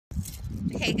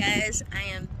Hey guys, I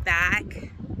am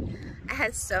back. I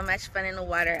had so much fun in the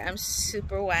water. I'm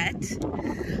super wet.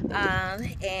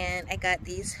 And I got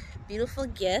these beautiful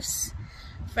gifts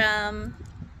from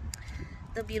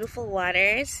the beautiful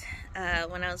waters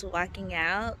when I was walking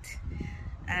out.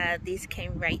 These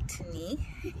came right to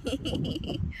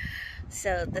me.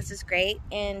 So this is great.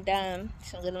 And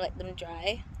so I'm gonna let them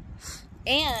dry.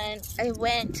 And I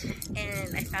went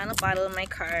and I found a bottle in my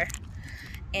car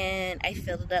and I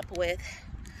filled it up with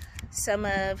some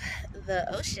of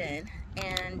the ocean,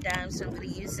 and so I'm going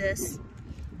to use this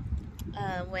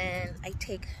when I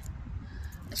take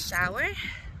a shower,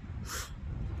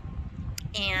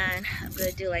 and I'm going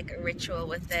to do like a ritual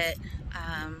with it.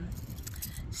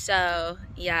 So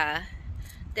yeah,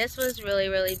 this was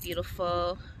really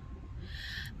beautiful.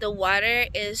 The water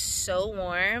is so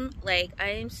warm. Like, I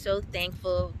am so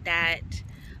thankful that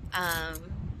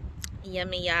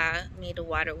Yamiya made the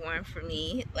water warm for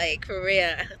me. Like, for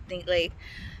real. I think like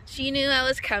she knew I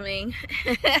was coming.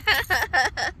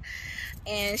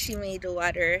 And she made the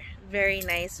water very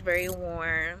nice, very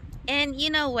warm. And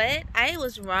you know what? I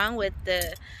was wrong with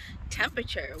the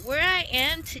temperature. Where I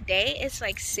am today, it's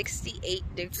like 68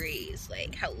 degrees.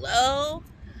 Like, hello?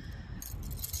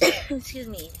 Excuse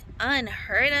me.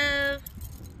 Unheard of.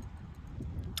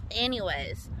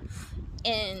 Anyways,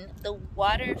 and the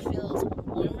water feels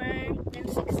warmer than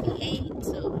 68,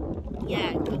 so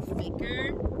yeah, go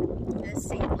figure. Let's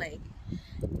see, like